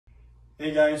Hey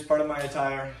guys, part of my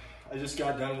attire. I just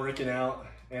got done working out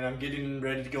and I'm getting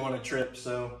ready to go on a trip,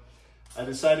 so I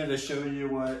decided to show you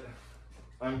what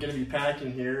I'm going to be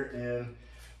packing here in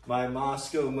my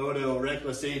Moskomoto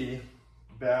Reckless 80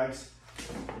 bags,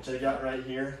 which I got right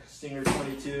here, Stinger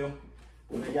 22.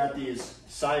 And I got these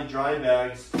side dry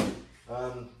bags.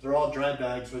 They're all dry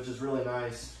bags, which is really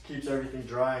nice. Keeps everything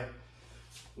dry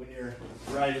when you're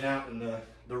riding out in the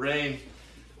rain.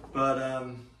 But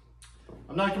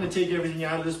I'm not going to take everything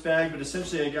out of this bag, but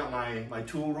essentially I got my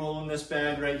tool roll in this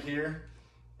bag right here.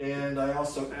 And I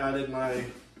also added my,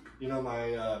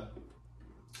 my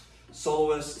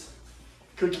soloist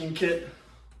cooking kit.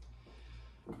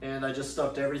 And I just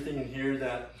stuffed everything in here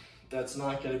that's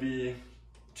not going to be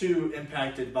too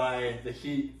impacted by the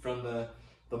heat from the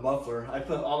muffler. I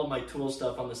put all of my tool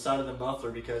stuff on the side of the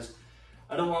muffler because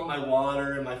I don't want my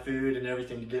water and my food and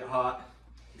everything to get hot.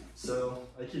 So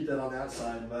I keep that on that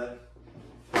side, but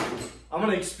I'm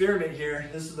gonna experiment here.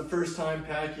 This is the first time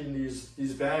packing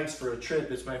these bags for a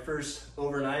trip. It's my first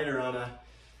overnighter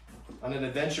on an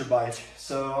adventure bike.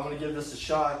 So I'm gonna give this a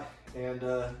shot and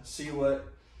see what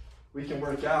we can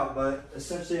work out. But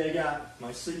essentially I got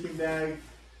my sleeping bag,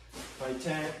 my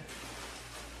tent,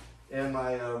 and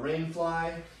my rain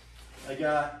fly. I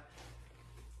got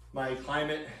my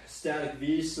Klymit Static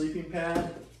V sleeping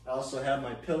pad. I also have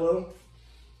my pillow.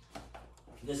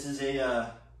 This is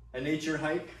a nature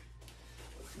hike.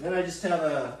 And then I just have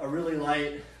a really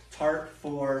light tarp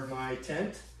for my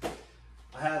tent.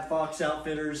 I have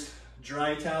Foxoutfitters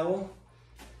dry towel.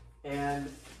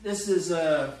 And this is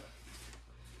got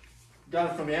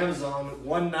it from Amazon,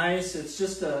 wonenice. It's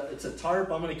just it's a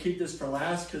tarp. I'm gonna keep this for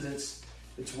last because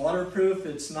it's waterproof.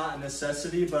 It's not a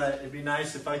necessity, but it'd be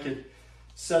nice if I could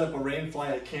set up a rain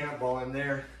fly at camp while I'm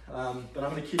there. But I'm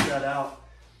gonna keep that out.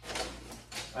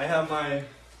 I have my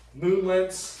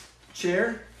moonlence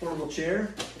chair, portable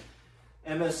chair,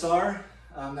 MSR.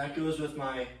 That goes with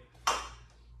my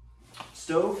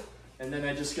stove. And then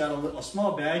I just got a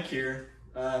small bag here,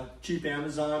 cheap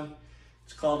Amazon.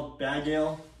 It's called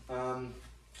bagail. I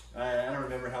don't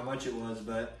remember how much it was,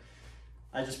 but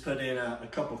I just put in a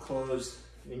couple clothes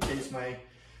in case my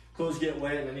clothes get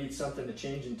wet and I need something to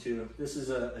change into. This is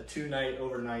a 2-night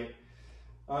overnight.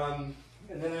 And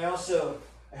then I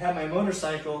have my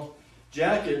motorcycle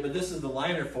jacket, but this is the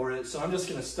liner for it. So I'm just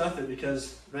gonna stuff it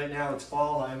because right now it's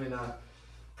fall. I'm in a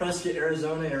Prescott,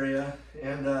 Arizona area,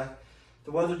 and the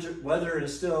weather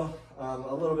is still a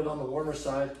little bit on the warmer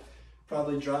side.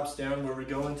 Probably drops down where we're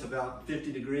going to about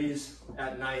 50 degrees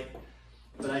at night.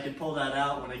 But I can pull that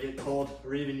out when I get cold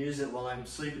or even use it while I'm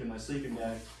sleeping in my sleeping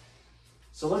bag.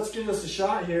 So let's give this a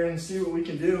shot here and see what we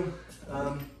can do.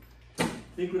 I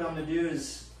think what I'm gonna do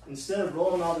is, instead of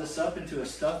rolling all this up into a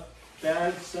stuff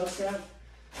sack,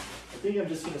 I think I'm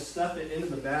just gonna stuff it into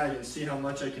the bag and see how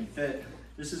much I can fit.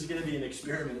 This is gonna be an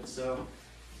experiment, so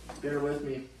bear with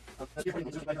me. I'll put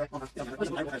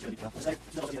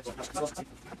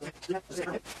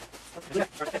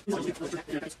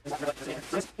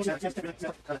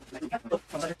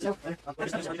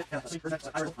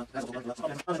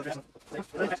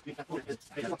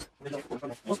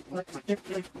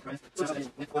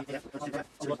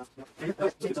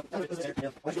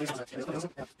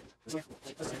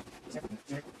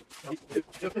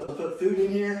food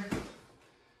in here.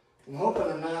 I'm hoping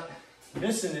I'm not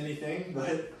missing anything,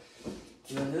 but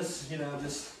then this,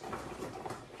 just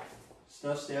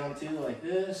stuffs down too like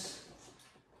this.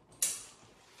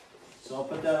 So I'll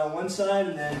put that on one side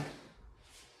and then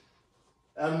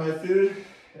add my food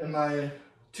and my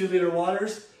 2-liter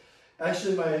waters.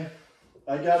 Actually,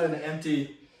 I got an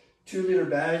empty 2-liter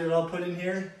bag that I'll put in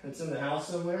here. It's in the house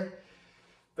somewhere.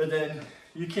 But then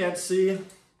you can't see,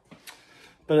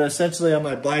 but essentially on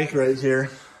my bike right here,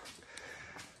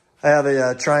 I have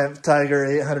a Triumph Tiger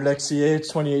 800 XCA, it's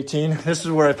 2018. This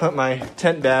is where I put my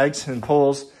tent bags and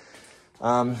poles.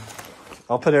 I'll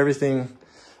put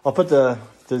the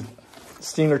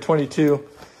Stinger 22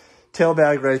 tail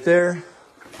bag right there.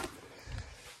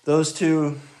 Those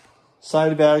 2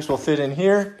 side bags will fit in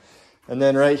here. And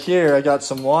then right here, I got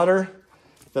some water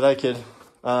that I could,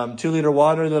 2-liter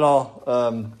water that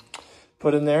I'll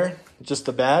put in there, just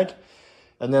the bag.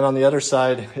 And then on the other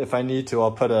side, if I need to,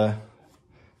 I'll put a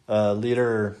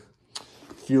liter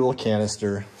fuel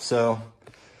canister. So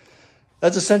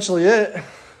that's essentially it.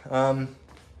 I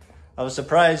was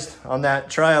surprised on that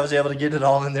try I was able to get it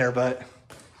all in there, but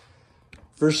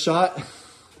first shot,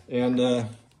 and it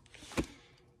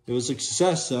was a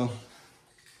success. So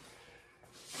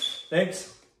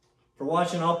thanks for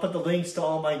watching. I'll put the links to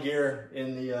all my gear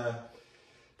in the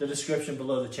description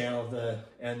below the channel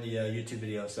and the YouTube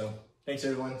video. So thanks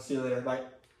everyone, see you later, bye.